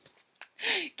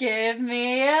Give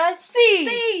me a C.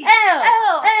 C. L.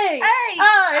 L. A. A.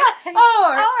 I.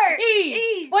 R. R. E.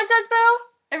 E. What's that spell?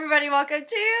 Everybody, welcome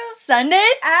to Sundays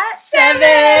at 7.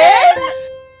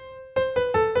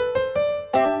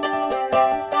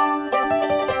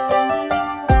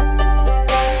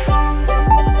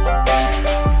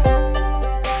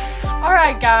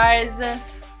 Alright, guys.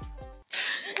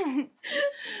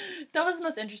 That was the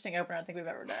most interesting opener I think we've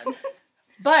ever done.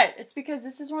 But it's because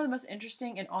this is one of the most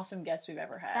interesting and awesome guests we've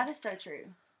ever had. That is so true.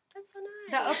 That's so nice.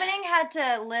 The opening had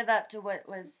to live up to what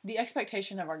was the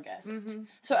expectation of our guest. Mm-hmm.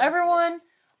 So everyone,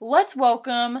 let's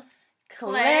welcome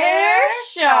Claire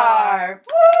Sharp.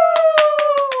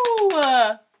 Woo!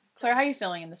 Claire, how are you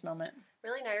feeling in this moment?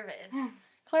 Really nervous.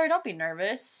 Claire, don't be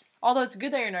nervous. Although it's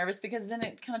good that you're nervous because then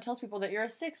it kind of tells people that you're a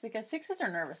 6 because 6s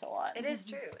are nervous a lot. It is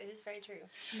true. It is very true.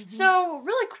 Mm-hmm. So,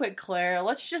 really quick, Claire,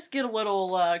 let's just get a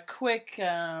little quick,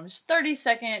 just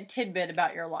 30-second tidbit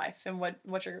about your life and what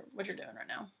you're doing right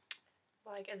now.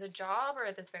 Like as a job or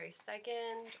at this very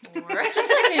second? Or Just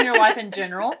like in your life in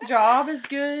general. Job is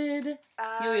good. You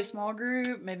lead a Um, small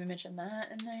group. Maybe mention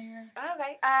that in there.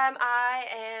 Okay. I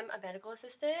am a medical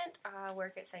assistant. I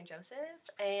work at St. Joseph,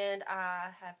 and I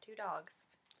have 2 dogs.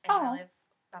 And Aw. I live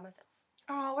by myself.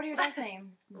 Oh, what are your dad's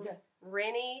name?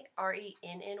 Rennie,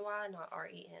 Renny, not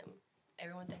R-E-M.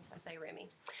 Everyone thinks I say Remy.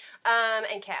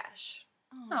 And Cash,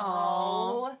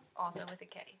 Aww. also with a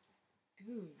K.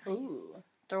 Ooh, Ooh.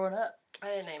 Throw it up. I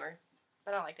didn't name her,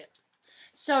 but I liked it.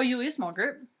 So, you lead a small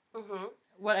group. Mm-hmm.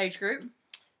 What age group?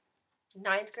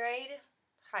 9th grade,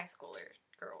 high schooler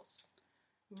girls.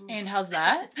 And how's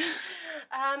that?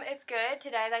 It's good.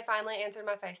 Today they finally answered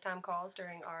my FaceTime calls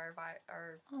during our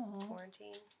Aw.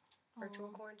 quarantine, virtual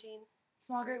Aw. quarantine.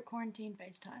 Small group quarantine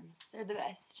FaceTimes. They're the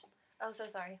best. Oh, so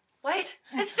sorry. Wait,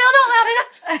 it's still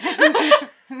not loud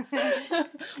enough.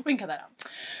 We can cut that out.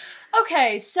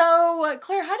 Okay, so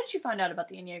Claire, how did you find out about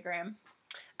the Enneagram?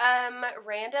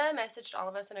 Randa messaged all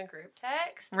of us in a group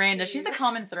text. Randa, she's the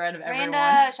common thread of everyone.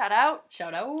 Randa, shout out.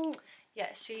 Shout out.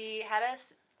 Yes, she had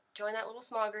us join that little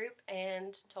small group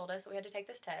and told us that we had to take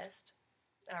this test.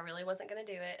 I really wasn't going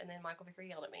to do it, and then Michael Vickery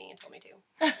yelled at me and told me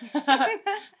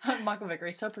to. Michael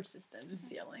Vickery, so persistent in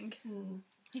his yelling.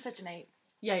 He's such an 8.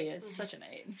 Yeah, he is. Such an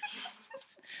 8.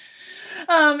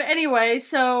 Anyway,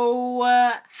 so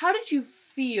how did you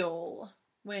feel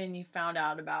when you found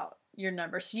out about your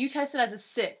number? So you tested as a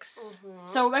 6. Mhm.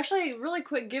 So actually, really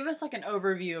quick, give us like an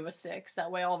overview of a 6.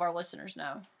 That way all of our listeners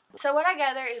know. So what I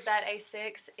gather is that a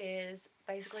 6 is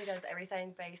basically does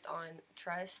everything based on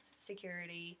trust,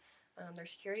 security. They're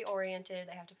security oriented.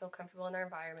 They have to feel comfortable in their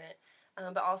environment,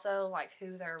 but also like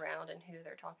who they're around and who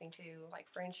they're talking to.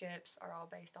 Like friendships are all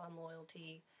based on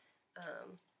loyalty,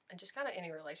 and just kind of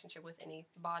any relationship with any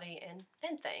body and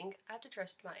thing. I have to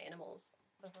trust my animals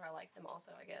before I like them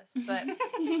also, I guess. But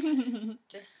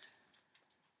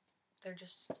they're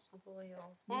just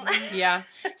loyal. Yeah.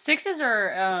 6s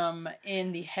are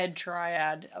in the head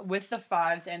triad with the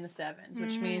 5s and the 7s,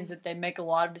 which means that they make a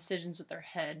lot of decisions with their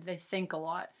head. They think a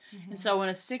lot. And so when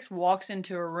a 6 walks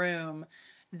into a room,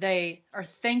 they are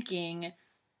thinking,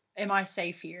 am I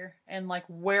safe here? And like,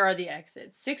 where are the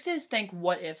exits? 6s think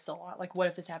what ifs a lot. Like, what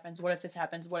if this happens? What if this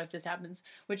happens? What if this happens?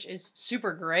 Which is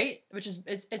super great, which is,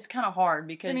 it's kind of hard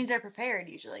because... So it means they're prepared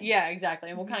usually. Yeah, exactly.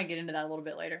 And we'll kind of get into that a little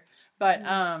bit later. But,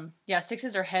 yeah,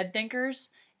 6s are head thinkers,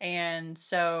 and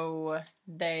so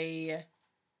they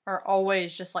are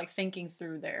always just, like, thinking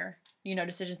through their,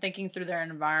 decisions, thinking through their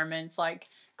environments. Like,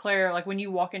 Claire, like, when you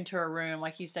walk into a room,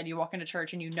 like you said, you walk into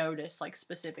church and you notice, like,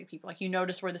 specific people. Like, you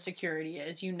notice where the security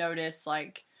is. You notice,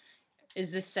 like,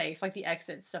 is this safe? Like, the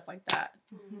exits, stuff like that.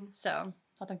 Mm-hmm. So,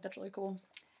 I think that's really cool.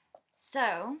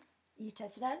 So, you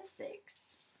tested as a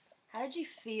 6. How did you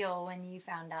feel when you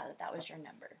found out that was your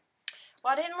number?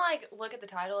 Well, I didn't look at the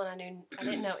title, and I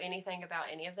didn't know anything about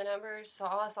any of the numbers. So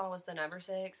all I saw was the number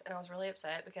 6, and I was really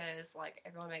upset because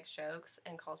everyone makes jokes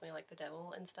and calls me the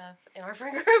devil and stuff in our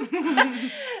friend group.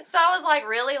 So I was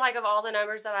really of all the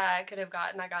numbers that I could have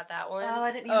gotten, I got that one. Oh,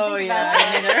 I didn't even think about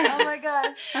that. Oh my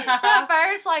god. So at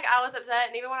first, I was upset,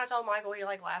 and even when I told Michael, he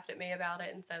laughed at me about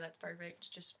it and said that's perfect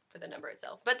just for the number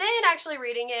itself. But then actually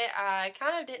reading it, I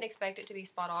kind of didn't expect it to be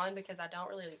spot on because I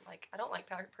don't like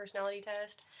personality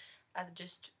tests. I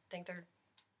just think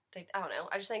I don't know.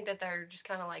 I just think that they're just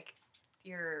kind of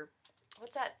your,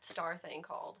 what's that star thing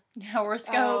called?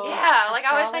 Horoscope. Oh, Yeah, I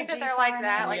always think that they're like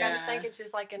astrology, that. sign. I just think it's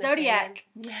just an Zodiac.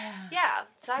 opinion. Yeah. Yeah.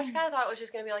 So I just kind of thought it was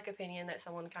just going to be opinion that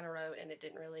someone kind of wrote, and it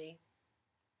didn't really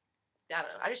I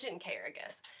don't know. I just didn't care, I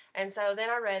guess. And so then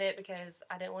I read it because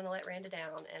I didn't want to let Randa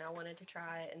down, and I wanted to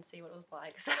try it and see what it was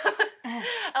like. So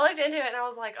I looked into it, and I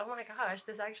was like, oh my gosh,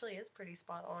 this actually is pretty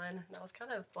spot on. And I was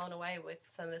kind of blown away with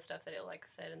some of the stuff that it like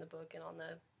said in the book and on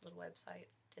the little website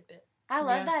tidbit. I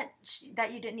love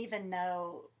that you didn't even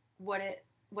know what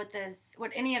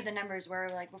any of the numbers were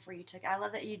like before you took it. I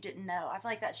love that you didn't know. I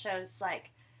feel like that shows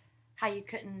like how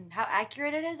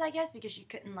accurate it is, I guess, because you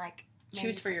couldn't like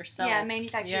choose for yourself. Yeah,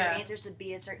 manufacture your answers to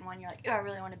be a certain one. You're like, oh, I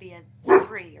really want to be a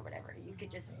 3 or whatever. You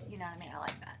could just, you know what I mean? I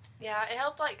like that. Yeah, it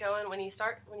helped like going when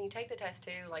you take the test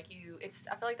too. Like I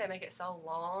feel like they make it so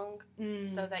long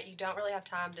so that you don't really have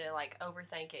time to like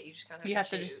overthink it. You just kind of have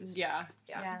to just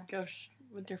go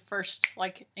with your first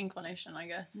like inclination, I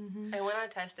guess. Mm-hmm. And when I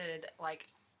tested, like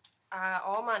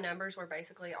all my numbers were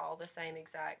basically all the same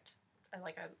exact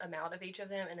like amount of each of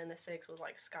them, and then the 6 was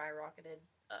like skyrocketed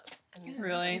up. I mean,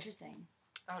 really that's interesting.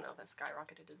 I don't know if that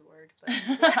skyrocketed is a word,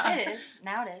 but it is.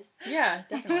 Now it is. Yeah,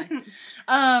 definitely.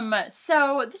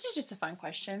 So this is just a fun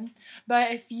question,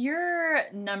 but if your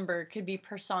number could be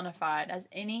personified as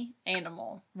any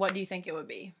animal, what do you think it would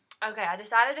be? Okay, I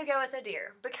decided to go with a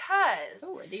deer because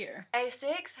a deer. A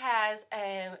 6 has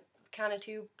kind of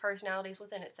 2 personalities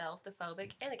within itself, the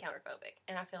phobic and the counter-phobic.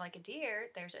 And I feel like a deer,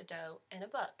 there's a doe and a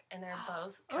buck, and they're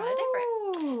both kind of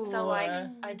different. So, like,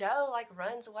 a doe, like,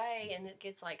 runs away and it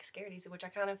gets, like, scared easy, which I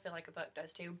kind of feel like a buck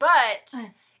does too. But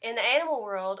in the animal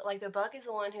world, like, the buck is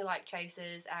the one who, like,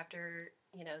 chases after,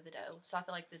 you know, the doe. So I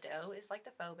feel like the doe is, like,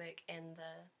 the phobic and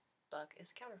the buck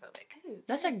is counter-phobic. Ooh,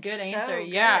 that's a good answer. Good.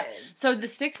 Yeah. So the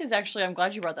 6 is actually, I'm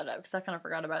glad you brought that up because I kind of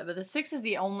forgot about it. But the 6 is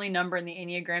the only number in the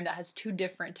Enneagram that has 2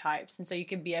 different types. And so you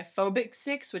can be a phobic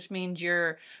 6, which means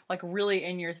you're like really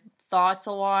in your thoughts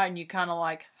a lot and you kind of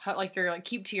like you're like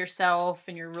keep to yourself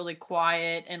and you're really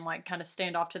quiet and like kind of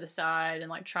stand off to the side and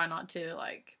like try not to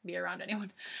like be around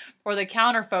anyone. Or the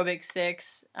counter-phobic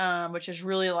 6, which is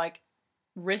really like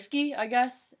risky, I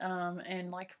guess,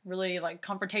 and like really like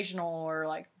confrontational or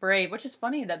like brave, which is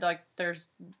funny that like there's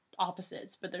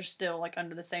opposites, but they're still like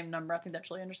under the same number. I think that's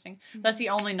really interesting. Mm-hmm. That's the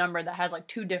only number that has like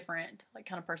 2 different like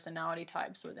kind of personality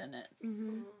types within it,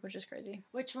 which is crazy.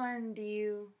 Which one do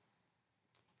you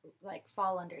like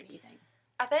fall under, do you think?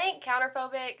 I think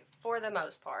counter-phobic for the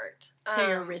most part. So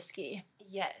you're risky.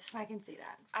 Yes. I can see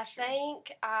that. I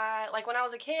think like when I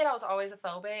was a kid, I was always a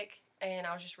phobic. And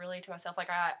I was just really to myself, like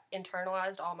I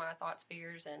internalized all my thoughts,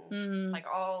 fears, and like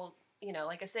all, you know,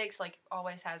 like a 6, like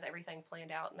always has everything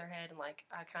planned out in their head. And like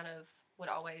I kind of would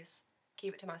always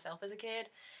keep it to myself as a kid.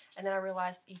 And then I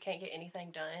realized you can't get anything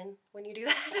done when you do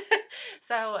that.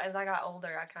 So as I got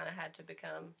older, I kind of had to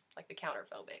become like the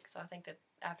counter-phobic. So I think that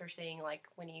after seeing like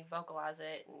when you vocalize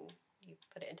it and you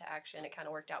put it into action, it kind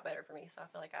of worked out better for me. So I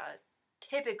feel like I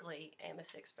typically am a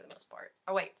 6 for the most part.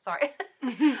 Oh wait, sorry. A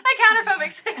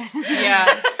counter-phobic 6.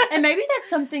 Yeah. And maybe that's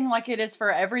something like it is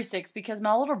for every 6 because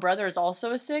my little brother is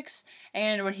also a 6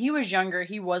 and when he was younger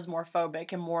he was more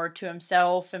phobic and more to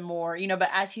himself and more, you know, but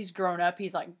as he's grown up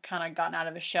he's like kind of gotten out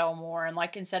of his shell more and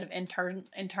like instead of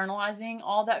internalizing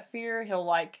all that fear he'll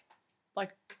like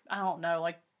I don't know,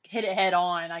 like hit it head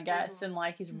on, I guess, and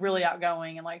like he's really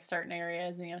outgoing in like certain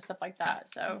areas and you know stuff like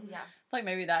that. So yeah. I feel like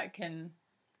maybe that can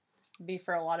be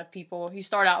for a lot of people. You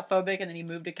start out phobic and then you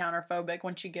move to counter-phobic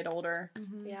once you get older.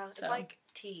 Yeah, it's like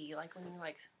tea. Like when you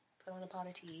like put on a pot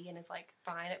of tea and it's like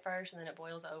fine at first and then it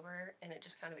boils over and it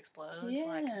just kind of explodes. Yeah.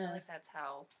 Like I feel like that's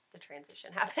how the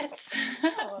transition happens.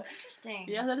 Oh, interesting.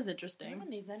 Yeah, that is interesting. I'm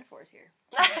in these metaphors here.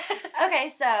 Okay,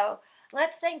 so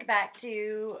let's think back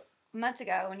to months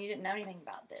ago when you didn't know anything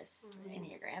about this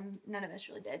Enneagram. None of us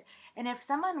really did. And if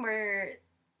someone were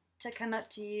to come up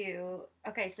to you,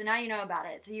 okay, so now you know about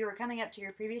it. So you were coming up to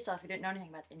your previous self who didn't know anything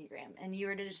about the Enneagram, and you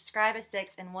were to describe a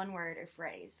 6 in one word or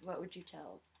phrase. What would you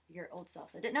tell your old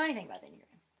self that didn't know anything about the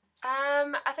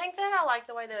Enneagram? I think that I like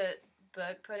the way the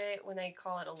book put it when they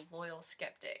call it a loyal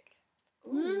skeptic.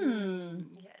 Ooh.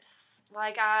 Yes.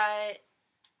 Like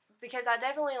because I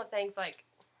definitely think like,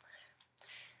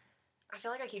 I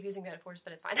feel like I keep using metaphors,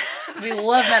 but it's fine. We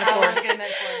love metaphors. Good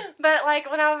metaphor. But like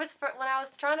when I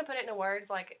was trying to put it into words,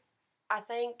 like I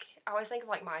always think of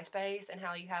like MySpace and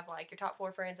how you have like your top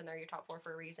 4 friends and they're your top 4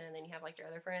 for a reason, and then you have like your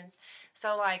other friends.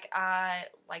 So like I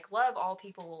like love all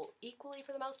people equally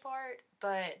for the most part,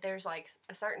 but there's like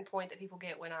a certain point that people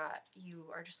get when you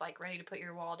are just like ready to put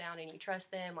your wall down and you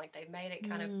trust them, like they've made it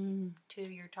kind of to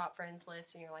your top friends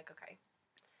list, and you're like, okay.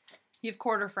 You have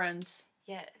quarter friends.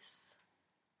 Yes.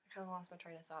 I kind of lost my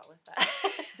train of thought with that.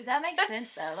 But that makes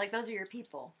sense, though. Like, those are your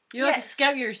people. You're like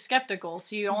you're skeptical,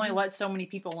 so you only let so many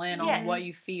people in on what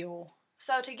you feel.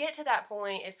 So to get to that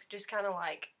point, it's just kind of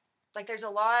like there's a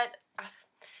lot.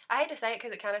 I hate to say it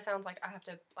because it kind of sounds like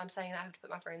I'm saying that I have to put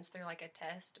my friends through, like, a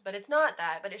test. But it's not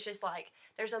that. But it's just, like,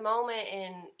 there's a moment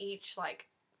in each, like,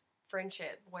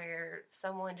 friendship where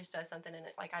someone just does something and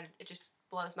it just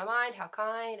blows my mind how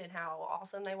kind and how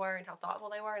awesome they were and how thoughtful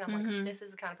they were. And I'm like, this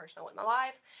is the kind of person I want in my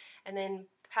life. And then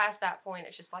past that point,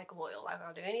 it's just, like, loyal. Like,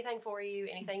 I'll do anything for you,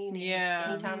 anything you need,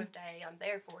 any time of day, I'm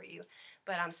there for you.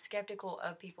 But I'm skeptical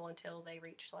of people until they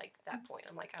reach, like, that point.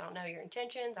 I'm like, I don't know your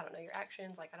intentions. I don't know your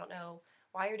actions. Like, I don't know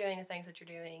why you're doing the things that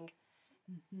you're doing.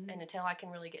 And until I can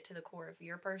really get to the core of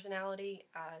your personality,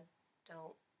 I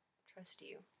don't trust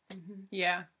you.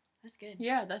 Yeah. That's good.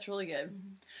 Yeah, that's really good.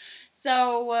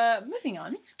 So, moving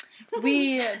on.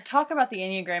 We talk about the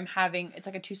Enneagram it's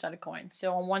like a two-sided coin.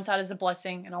 So, on one side is the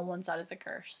blessing, and on one side is the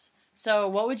curse. So,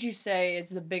 what would you say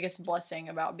is the biggest blessing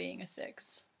about being a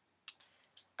 6?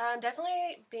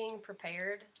 Definitely being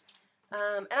prepared.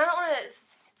 And I don't want to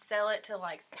sell it to,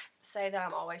 like, say that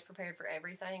I'm always prepared for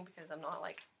everything, because I'm not.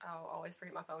 Like, I'll always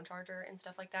forget my phone charger and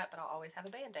stuff like that, but I'll always have a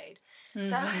Band-Aid.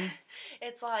 So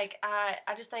it's like I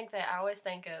just think that I always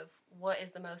think of what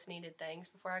is the most needed things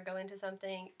before I go into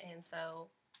something, and so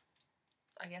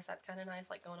I guess that's kind of nice,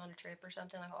 like going on a trip or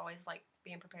something. I'm always, like,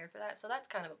 being prepared for that, so that's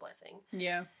kind of a blessing.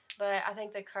 Yeah. But I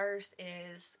think the curse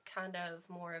is kind of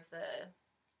more of the,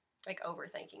 like,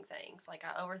 overthinking things. Like,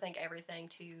 I overthink everything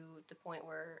to the point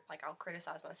where, like, I'll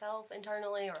criticize myself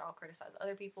internally, or I'll criticize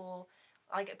other people.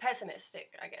 Like,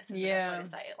 pessimistic, I guess, is the best way to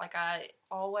say it. Like,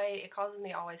 it causes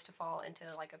me always to fall into,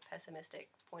 like, a pessimistic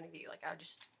point of view. Like, I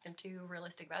just am too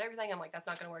realistic about everything. I'm like, that's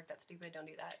not going to work, that's stupid, don't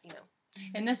do that, you know.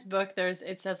 In this book,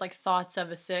 it says, like, thoughts of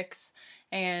a 6,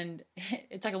 and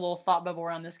it's like a little thought bubble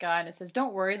around this guy, and it says,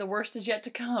 don't worry, the worst is yet to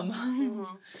come.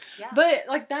 Yeah. But,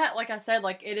 like, that, like I said,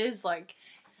 like, it is, like,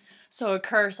 so a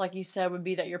curse, like you said, would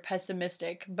be that you're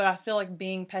pessimistic, but I feel like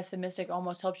being pessimistic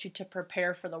almost helps you to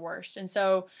prepare for the worst. And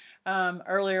so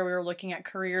earlier we were looking at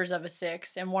careers of a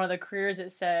 6, and one of the careers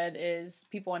it said is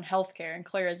people in healthcare, and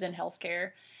Claire is in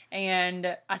healthcare.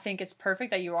 And I think it's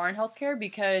perfect that you are in healthcare,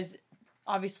 because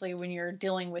obviously when you're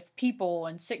dealing with people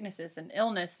and sicknesses and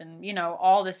illness and, you know,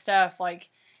 all this stuff, like,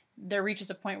 there reaches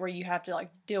a point where you have to,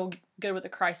 like, deal good with a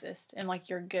crisis, and, like,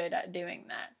 you're good at doing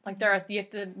that. Like, you have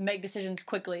to make decisions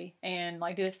quickly and,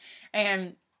 like, do this,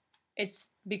 and it's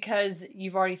because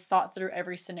you've already thought through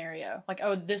every scenario. Like,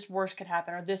 oh, this worst could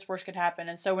happen, or this worst could happen,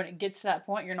 and so when it gets to that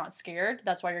point, you're not scared.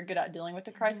 That's why you're good at dealing with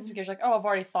the crisis, because you're like, oh, I've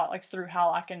already thought, like, through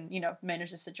how I can, you know,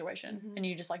 manage this situation, and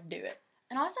you just, like, do it.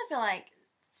 And I also feel like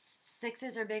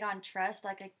 6s are big on trust,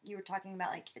 like you were talking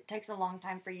about. Like, it takes a long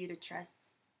time for you to trust.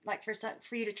 Like,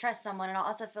 for you to trust someone. And I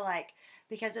also feel like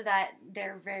because of that,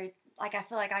 they're very, like, I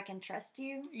feel like I can trust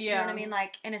you. Yeah. You know what I mean?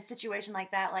 Like, in a situation like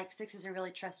that, like, 6s are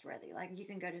really trustworthy. Like, you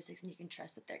can go to a 6 and you can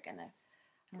trust that they're gonna,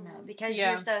 I don't know, because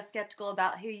you're so skeptical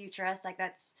about who you trust. Like,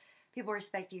 that's, people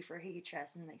respect you for who you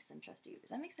trust, and makes them trust you. Does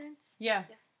that make sense? Yeah.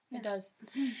 It does.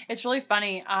 It's really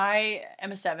funny. I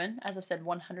am a 7, as I've said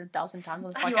 100,000 times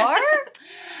on this podcast. You are?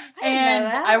 And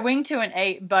I wing to an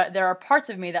 8, but there are parts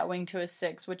of me that wing to a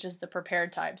 6, which is the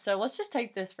prepared type. So let's just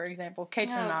take this for example.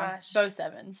 Kaiten and I, both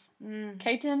 7s.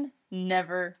 Kaiten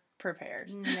never prepared.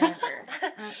 Never.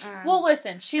 Well,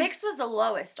 listen, 6 was the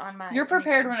lowest on my. You're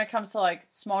prepared when it comes to, like,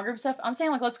 small group stuff. I'm saying,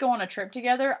 like, let's go on a trip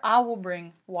together. I will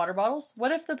bring water bottles.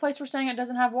 What if the place we're staying at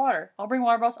doesn't have water? I'll bring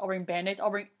water bottles. I'll bring Band-Aids. I'll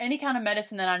bring any kind of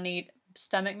medicine that I need.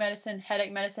 Stomach medicine,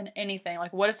 headache medicine, anything.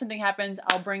 Like, what if something happens?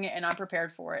 I'll bring it, and I'm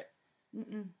prepared for it.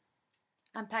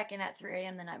 I'm packing at 3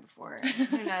 a.m. the night before.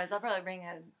 Who knows? I'll probably bring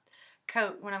a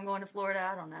coat when I'm going to Florida.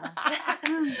 I don't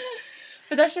know.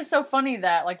 But that's just so funny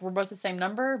that, like, we're both the same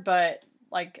number, but,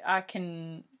 like, I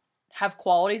can have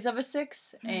qualities of a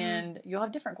 6, and you'll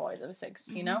have different qualities of a 6,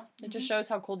 you know? It just shows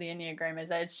how cool the Enneagram is.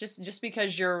 That it's just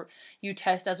because you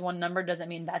test as one number doesn't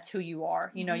mean that's who you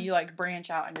are. You know, you, like, branch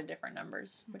out into different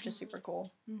numbers, which is super cool.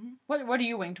 What do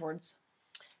you wing towards?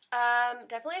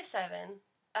 Definitely a 7.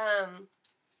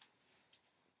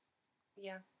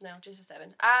 Yeah, no, just a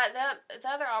 7. The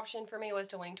other option for me was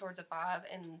to wing towards a 5,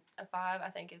 and a 5 I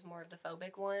think is more of the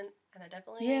phobic one, and I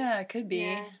definitely it could be.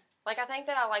 Yeah. Like, I think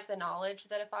that I like the knowledge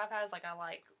that a 5 has. Like, I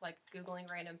like Googling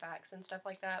random facts and stuff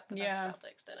like that, but that's about the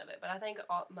extent of it. But I think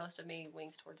most of me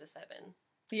wings towards a 7.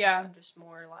 Yeah. I'm just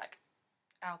more, like,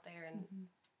 out there and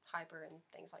hyper and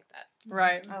things like that.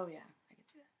 Right. Oh, yeah. I can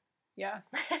see that.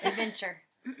 Yeah. Adventure.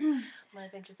 My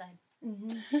adventure side.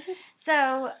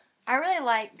 So, I really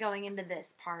like going into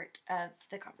this part of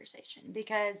the conversation,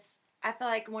 because I feel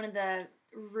like one of the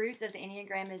roots of the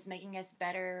Enneagram is making us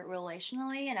better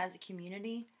relationally and as a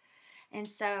community. And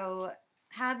so,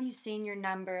 how have you seen your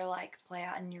number, like, play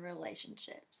out in your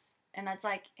relationships? And that's,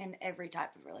 like, in every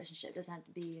type of relationship. It doesn't have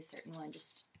to be a certain one,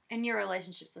 just in your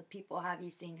relationships with people, have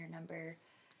you seen your number,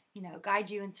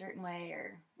 guide you in a certain way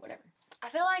or whatever? I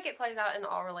feel like it plays out in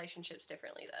all relationships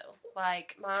differently, though.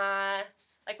 Like,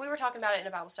 we were talking about it in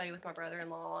a Bible study with my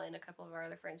brother-in-law and a couple of our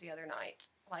other friends the other night.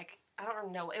 Like, I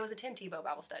don't know, it was a Tim Tebow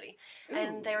Bible study. Ooh.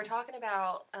 And they were talking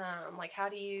about, how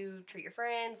do you treat your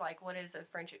friends? Like, what is a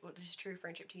friendship, what is true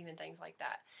friendship to you and things like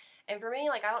that. And for me,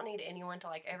 like, I don't need anyone to,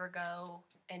 like, ever go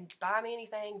and buy me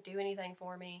anything, do anything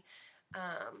for me.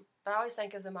 But I always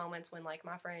think of the moments when, like,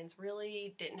 my friends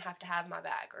really didn't have to have my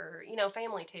back, or,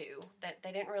 family too, that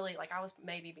they didn't really, like, I was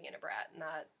maybe being a brat, and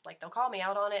they'll call me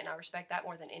out on it, and I respect that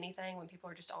more than anything when people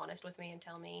are just honest with me and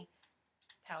tell me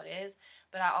how it is.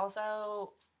 But I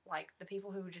also like the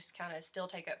people who just kind of still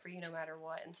take up for you no matter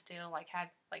what, and still,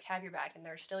 have your back, and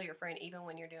they're still your friend even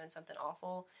when you're doing something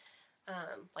awful.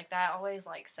 That always,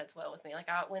 sets well with me.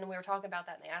 When we were talking about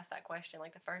that and they asked that question,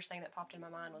 the first thing that popped in my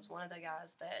mind was one of the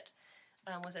guys that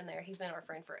was in there. He's been our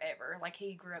friend forever.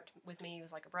 He grew up with me. He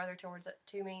was like a brother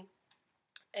to me.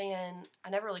 And I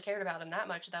never really cared about him that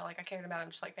much, though. I cared about him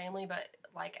just like family. But,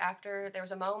 after, there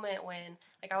was a moment when,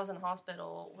 I was in the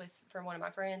hospital for one of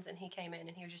my friends, and he came in,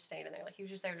 and he was just standing there. He was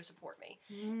just there to support me.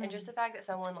 Mm. And just the fact that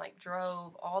someone,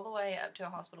 drove all the way up to a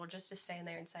hospital just to stand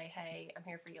there and say, hey, I'm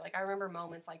here for you. I remember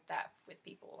moments like that with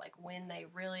people, when they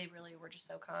really, really were just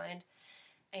so kind.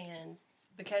 And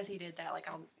because he did that,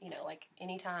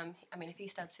 anytime, if he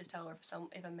stubs his toe, or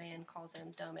if a man calls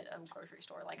him dumb at a grocery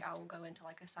store, I will go into,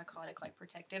 a psychotic,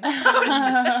 protective mode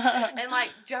and,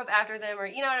 jump after them, or,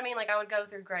 you know what I mean? I would go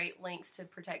through great lengths to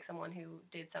protect someone who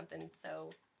did something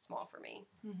so small for me.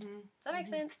 Mm-hmm. Does that make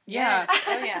sense? Yeah. Yes.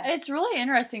 Oh, yeah. It's really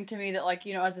interesting to me that,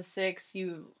 as a 6,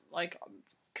 you,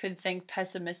 could think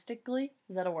pessimistically.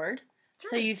 Is that a word?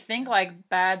 So you think,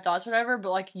 bad thoughts or whatever,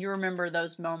 but, you remember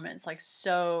those moments,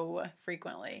 so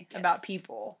frequently about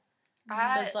people. So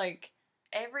it's,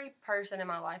 every person in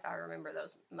my life, I remember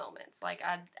those moments. I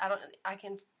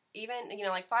can, even,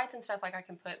 fights and stuff, I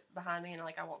can put behind me and,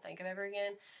 I won't think of ever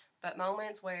again. But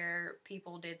moments where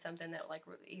people did something that,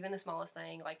 even the smallest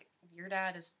thing, your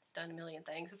dad has done a million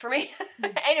things for me,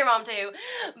 and your mom, too.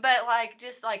 But,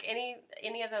 just,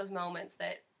 any of those moments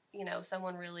that,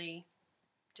 someone really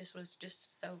just was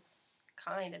just so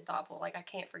kind and thoughtful. I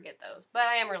can't forget those. But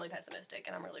I am really pessimistic,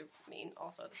 and I'm really mean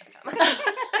also at the same time.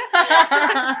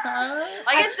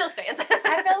 It still stands.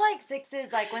 I feel like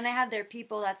 6s, when they have their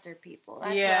people, that's their people.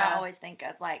 That's what I always think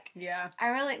of. Yeah.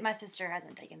 My sister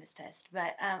hasn't taken this test,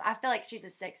 but I feel like she's a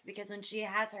 6 because when she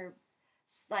has her,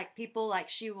 people,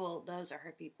 those are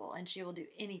her people, and she will do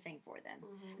anything for them.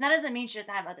 Mm-hmm. And that doesn't mean she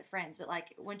doesn't have other friends, but,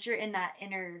 once you're in that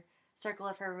inner circle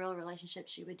of her real relationship,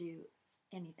 she would do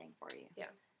anything for you.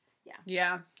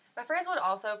 Yeah. My friends would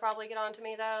also probably get on to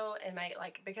me, though, and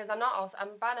make, because I'm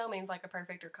by no means, a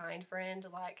perfect or kind friend.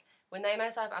 When they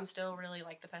mess up, I'm still really,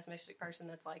 the pessimistic person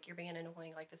that's you're being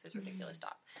annoying, this is ridiculous,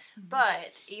 stop. Mm-hmm.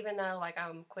 But even though,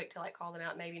 I'm quick to, call them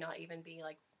out, maybe not even be,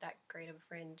 that great of a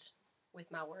friend with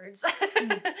my words,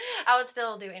 I would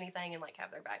still do anything and,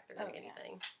 have their back through anything.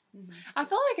 Yeah. Mm-hmm. I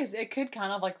feel it could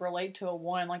kind of relate to a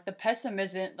 1. The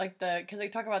pessimism, because they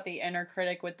talk about the inner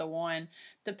critic with the 1.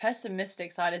 The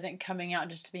pessimistic side isn't coming out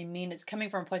just to be mean. It's coming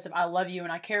from a place of I love you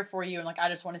and I care for you and I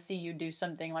just want to see you do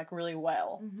something really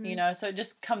well. Mm-hmm. So it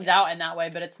just comes out in that way,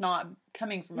 but it's not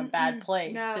coming from a bad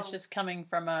place. No. It's just coming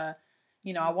from a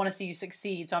I want to see you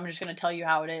succeed, so I'm just going to tell you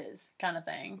how it is, kind of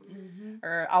thing. Mm-hmm.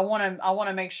 Or I want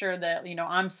to make sure that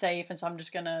I'm safe, and so I'm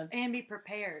just going to be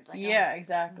prepared.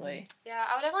 Exactly. Mm-hmm. Yeah,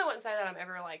 I definitely wouldn't say that I'm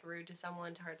ever rude to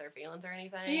someone to hurt their feelings or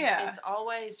anything. Yeah, it's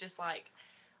always just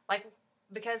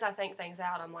because I think things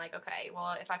out. I'm okay,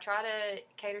 well, if I try to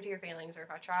cater to your feelings, or if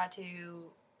I try to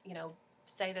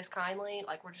say this kindly,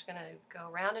 we're just going to go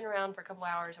round and around for a couple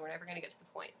hours, and we're never going to get to the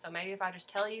point. So maybe if I just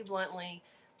tell you bluntly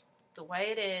the way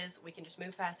it is, we can just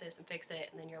move past this and fix it,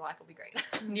 and then your life will be great.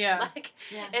 Yeah.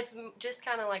 It's just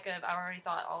kind of I've already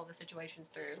thought all the situations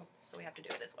through, so we have to do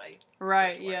it this way.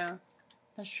 Right, yeah.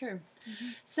 That's true. Mm-hmm.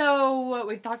 So,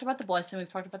 we've talked about the blessing, we've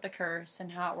talked about the curse,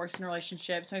 and how it works in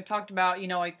relationships, and we've talked about,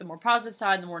 the more positive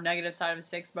side and the more negative side of a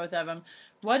 6, both of them.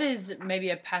 What is maybe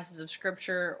a passage of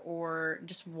scripture, or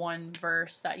just one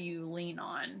verse that you lean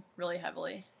on really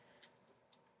heavily?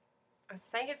 I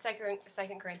think it's 2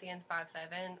 Corinthians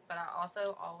 5:7, but I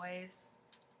also always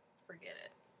forget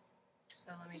it.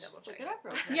 So let me double check. Look it up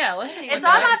real quick. Yeah, let's just It's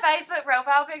on my Facebook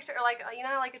profile picture,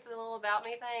 it's a little about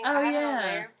me thing. Oh, I have yeah. it on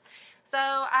there. So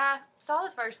I saw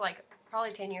this verse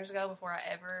probably 10 years ago before I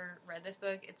ever read this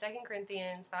book. It's 2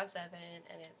 Corinthians 5:7,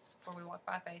 and it's, for we walk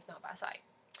by faith, not by sight.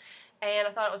 And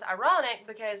I thought it was ironic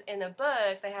because in the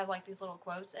book, they have, like, these little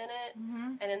quotes in it.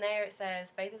 Mm-hmm. And in there it says,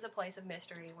 faith is a place of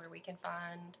mystery where we can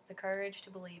find the courage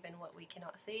to believe in what we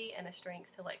cannot see and the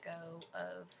strength to let go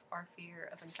of our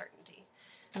fear of uncertainty.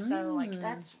 So, like...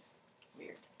 That's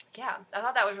weird. Yeah, I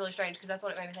thought that was really strange because that's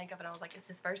what it made me think of. And I was like, is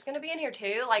this verse going to be in here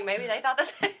too? Like, maybe they thought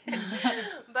this.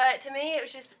 But to me, it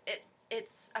was just...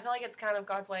 I feel like it's kind of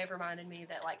God's way of reminding me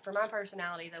that, like, for my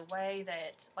personality, the way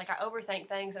that, like, I overthink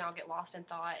things and I'll get lost in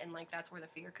thought, and, like, that's where the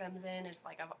fear comes in. It's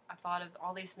like I've thought of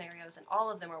all these scenarios, and all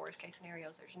of them are worst case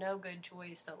scenarios. There's no good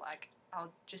choice, so, like,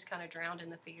 I'll just kind of drown in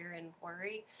the fear and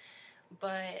worry.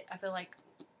 But I feel like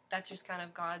that's just kind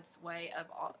of God's way of,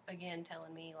 again,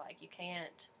 telling me, like, you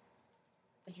can't,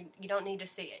 like, you don't need to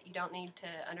see it. You don't need to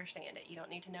understand it. You don't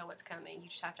need to know what's coming. You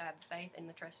just have to have the faith and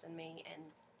the trust in me, and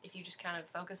if you just kind of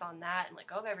focus on that and let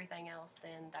go of everything else,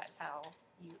 then that's how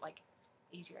you, like,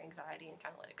 ease your anxiety and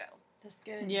kind of let it go. That's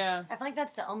good. Yeah. I feel like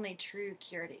that's the only true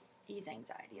cure to ease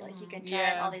anxiety. Like, you can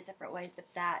try it all these different ways, but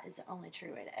that is the only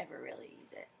true way to ever really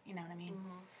ease it. You know what I mean?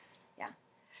 Mm-hmm. Yeah.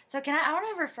 So I want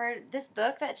to refer, this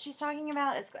book that she's talking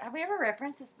about, have we ever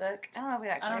referenced this book? I don't know if we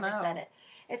actually ever said it.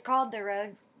 It's called The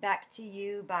Road Back to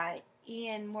You by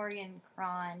Ian Morgan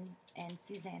Cron and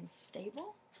Suzanne Stabile.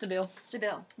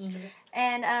 Mm-hmm.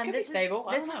 And this is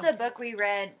the book we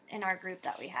read in our group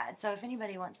that we had. So if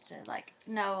anybody wants to, like,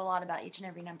 know a lot about each and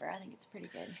every number, I think it's pretty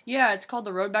good. Yeah, it's called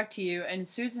The Road Back to You, and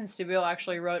Susan Stabile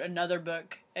actually wrote another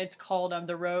book. It's called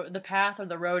The Path or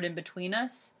the Road in Between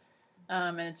Us,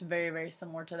 and it's very, very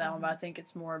similar to that one, but I think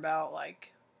it's more about,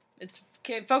 like, it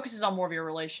focuses on more of your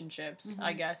relationships,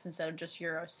 I guess, instead of just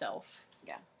your self.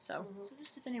 Yeah. So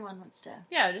just if anyone wants to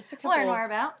just a couple learn more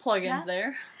about plugins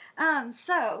there.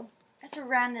 So as we're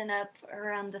rounding up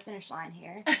around the finish line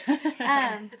here,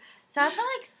 so I feel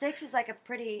like 6 is like a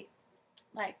pretty,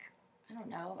 like, I don't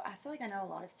know. I feel like I know a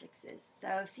lot of 6s. So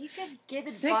if you could give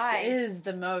advice, 6 is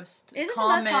the most common. the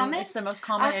most common. It's the most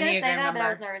common. I was going to say that, number. but I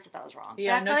was nervous that was wrong.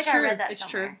 Yeah, but I feel like true. I read that it's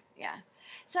somewhere. True. Yeah.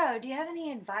 So do you have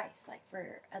any advice, like,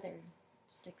 for other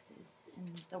 6s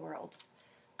in the world?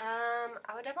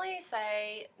 I would definitely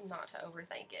say not to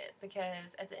overthink it,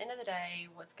 because at the end of the day,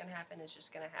 what's going to happen is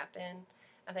just going to happen.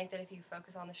 I think that if you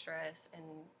focus on the stress and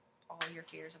all your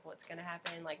fears of what's going to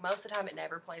happen, like, most of the time it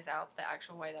never plays out the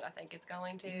actual way that I think it's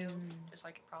going to, just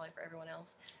like probably for everyone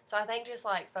else. So I think just,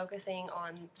 like, focusing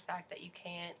on the fact that you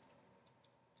can't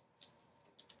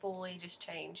fully just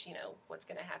change, what's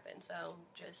going to happen. So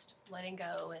just letting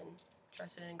go and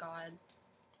trusting in God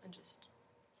and just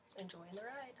enjoying the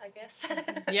ride, I guess.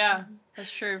 Yeah,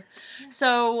 that's true.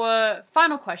 So,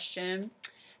 final question.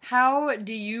 How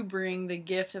do you bring the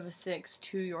gift of a 6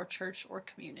 to your church or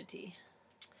community?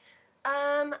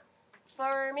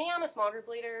 For me, I'm a small group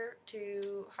leader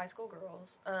to high school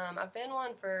girls. I've been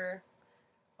one for,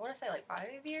 I want to say, like, 5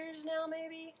 years now,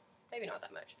 maybe not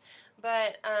that much.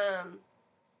 But,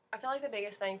 I feel like the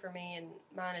biggest thing for me and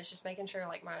mine is just making sure,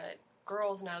 like, my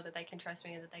girls know that they can trust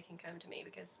me and that they can come to me,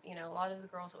 because, a lot of the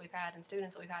girls that we've had and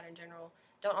students that we've had in general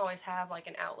don't always have, like,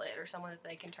 an outlet or someone that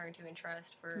they can turn to and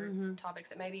trust for topics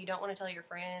that maybe you don't want to tell your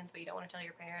friends, but you don't want to tell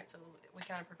your parents, so we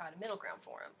kind of provide a middle ground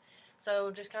for them.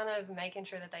 So just kind of making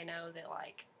sure that they know that,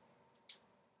 like,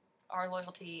 our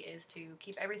loyalty is to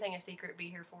keep everything a secret, be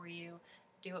here for you,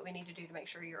 do what we need to do to make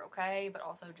sure you're okay, but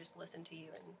also just listen to you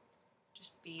and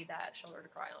just be that shoulder to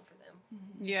cry on for them.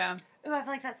 Yeah. Ooh, I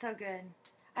feel like that's so good.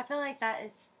 I feel like that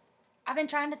is, I've been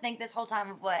trying to think this whole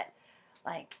time of what,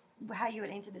 like, how you would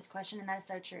answer this question, and that is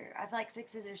so true. I feel like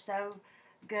 6s are so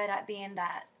good at being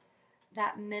that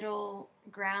middle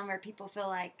ground where people feel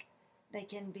like they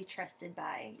can be trusted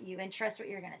by you and trust what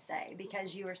you're going to say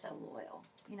because you are so loyal.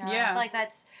 Yeah. I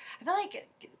feel like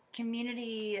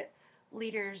community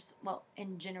leaders, well,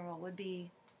 in general, would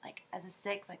be, like, as a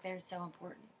 6, like, they're so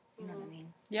important. You know what I mean?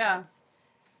 So yeah.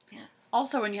 Yeah.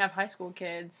 Also, when you have high school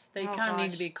kids, they kind of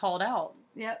need to be called out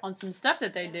on some stuff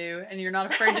that they do, and you're not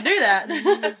afraid to do that.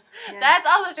 That's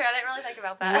also true. I didn't really think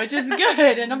about that. Which is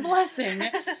good and a blessing,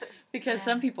 because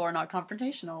some people are not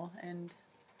confrontational, and,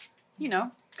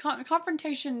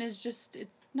 confrontation is just,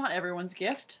 it's not everyone's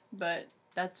gift, but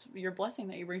that's your blessing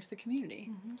that you bring to the community.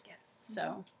 Yes.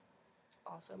 So.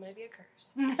 Also maybe a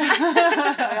curse. We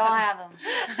all have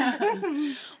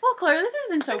them. Well, Claire, this has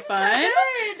been so fun. So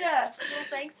good. Well,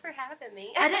 thanks for having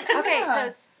me. So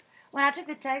when I took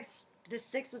the test, the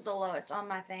 6 was the lowest on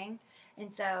my thing,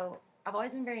 and so I've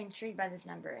always been very intrigued by this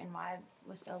number and why I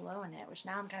was so low in it, which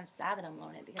now I'm kind of sad that I'm low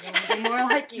in it because I want to be more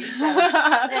like you. So,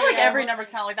 I feel like every number's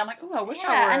kind of like that. I'm like, ooh, I wish I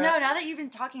were. I know. Now that you've been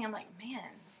talking, I'm like, man,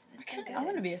 That's so good. I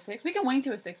want to be a 6. We can wing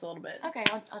to a 6 a little bit. Okay,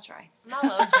 I'll try. My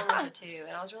lowest one was a 2,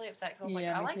 and I was really upset because I was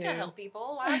Yeah, like, I me like too. to help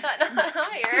people. Why is that not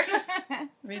higher?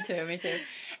 Me too.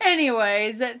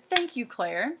 Anyways, thank you,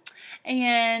 Claire.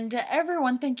 And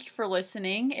everyone, thank you for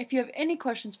listening. If you have any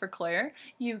questions for Claire,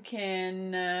 you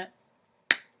can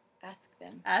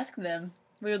Ask them.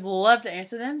 We would love to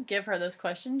answer them. Give her those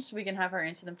questions. We can have her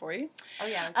answer them for you. Oh,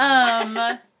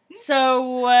 yeah.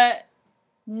 So,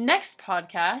 next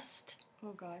podcast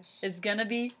Oh, gosh. is going to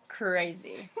be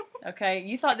crazy. Okay?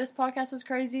 You thought this podcast was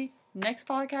crazy? Next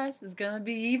podcast is going to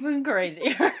be even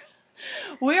crazier.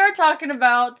 We are talking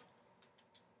about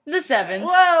the 7s.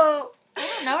 Whoa! I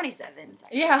don't know any 7s.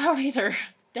 Yeah, I don't either.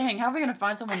 Dang, how are we going to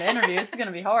find someone to interview? This is going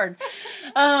to be hard.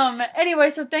 Anyway,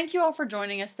 so thank you all for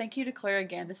joining us. Thank you to Claire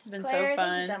again. This has been Claire, so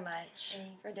fun. thank you so much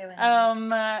for doing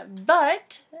this.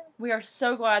 But we are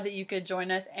so glad that you could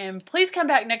join us. And please come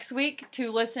back next week to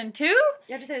listen to... You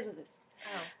have to say this with this.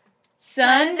 Oh.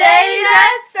 Sundays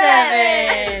at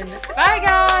 7. Bye,